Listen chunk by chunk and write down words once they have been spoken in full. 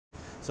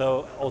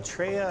So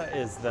Ultreia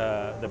is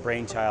the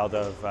brainchild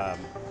of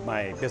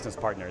my business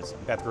partners,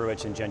 Beth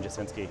Gruitch and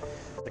Jasinski.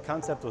 The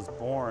concept was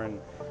born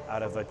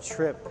out of a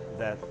trip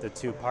that the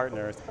two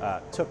partners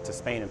took to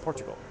Spain and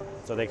Portugal.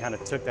 So they kind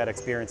of took that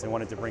experience and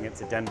wanted to bring it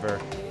to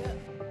Denver.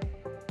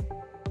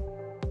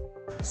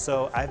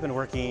 So I've been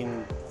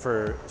working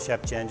for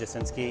Chef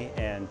Jasinski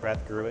and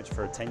Beth Gruitch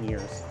for 10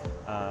 years.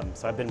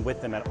 So I've been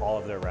with them at all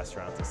of their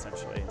restaurants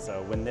essentially.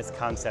 So when this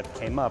concept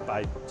came up,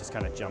 I just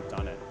kind of jumped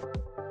on it.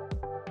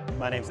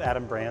 My name's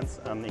Adam Brands.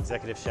 I'm the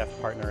executive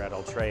chef partner at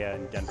Ultreia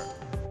in Denver.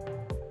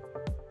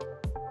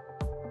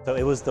 So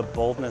it was the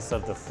boldness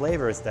of the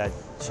flavors that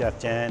Chef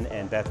Jen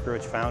and Beth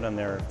Gruitch found on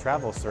their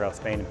travels throughout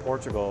Spain and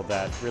Portugal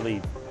that really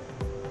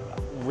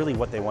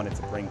what they wanted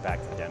to bring back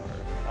to Denver.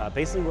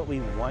 Basically what we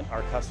want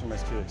our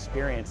customers to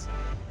experience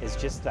is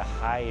just the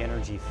high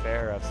energy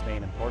fare of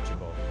Spain and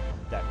Portugal.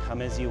 That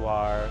come as you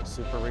are,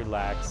 super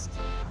relaxed.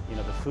 You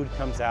know, the food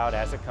comes out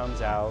as it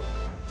comes out.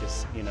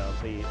 Just, you know,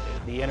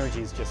 the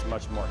energy is just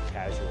much more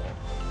casual.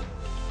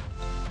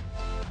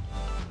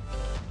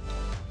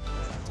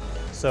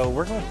 So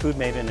working with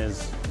FoodMaven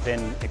has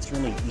been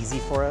extremely easy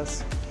for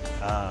us.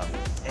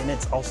 And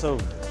it's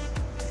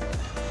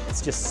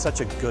just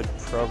such a good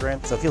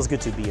program. So it feels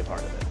good to be a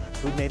part of it.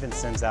 FoodMaven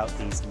sends out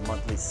these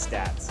monthly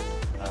stats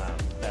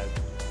that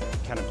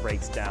kind of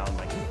breaks down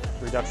like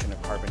reduction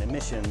of carbon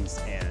emissions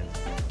and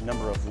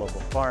number of local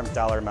farms,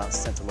 dollar amounts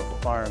sent to local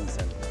farms,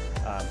 and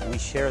we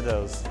share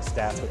those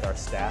stats with our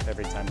staff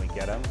every time we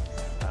get them,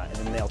 and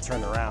then they'll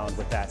turn around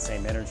with that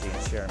same energy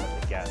and share them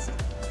with the guests.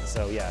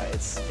 So yeah,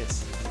 it's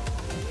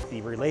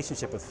the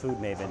relationship with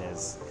FoodMaven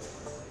is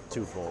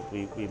twofold.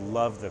 We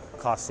love the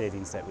cost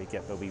savings that we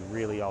get, but we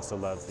really also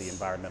love the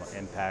environmental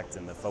impact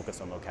and the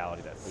focus on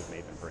locality that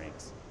FoodMaven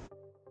brings.